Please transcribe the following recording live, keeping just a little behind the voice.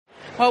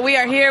Well, we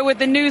are here with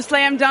the new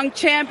Slam Dunk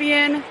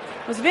champion.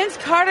 Was Vince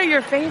Carter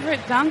your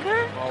favorite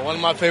dunker? One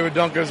of my favorite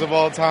dunkers of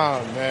all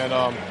time, man.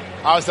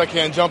 Obviously, I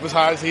can't jump as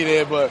high as he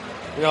did, but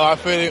I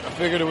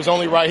figured it was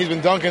only right. He's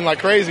been dunking like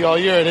crazy all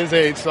year at his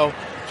age, so I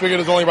figured it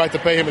was only right to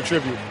pay him a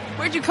tribute.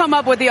 Where'd you come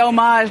up with the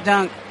homage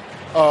dunk?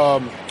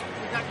 I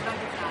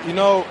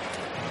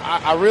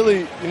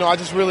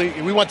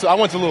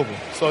went to Louisville,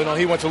 so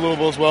he went to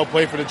Louisville as well,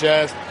 played for the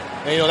Jazz,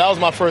 and that was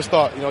my first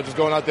thought. Just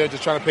going out there,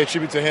 just trying to pay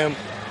tribute to him,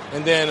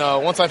 and then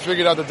once I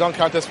figured out the dunk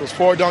contest was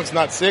 4 dunks,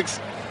 not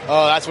 6,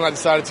 that's when I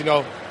decided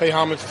to pay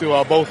homage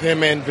to both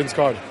him and Vince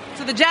Carter.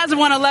 So the Jazz have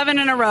won 11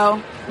 in a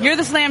row. You're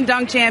the Slam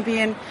Dunk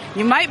champion.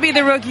 You might be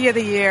the Rookie of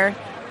the Year.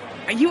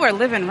 You are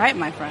living right,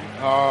 my friend.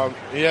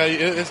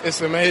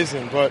 It's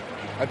amazing, but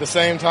at the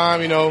same time,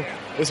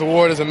 this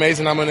award is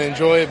amazing. I'm going to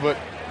enjoy it, but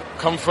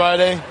come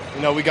Friday,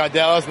 we got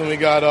Dallas and then we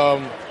got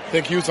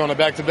Houston on a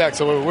back-to-back.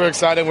 So we're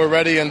excited, we're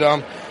ready, and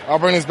I'll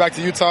bring this back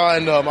to Utah,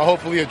 and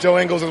hopefully if Joe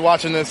Ingles is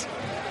watching this,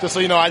 just so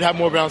I'd have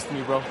more bounce to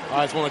me, bro.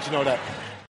 I just want to let you know that.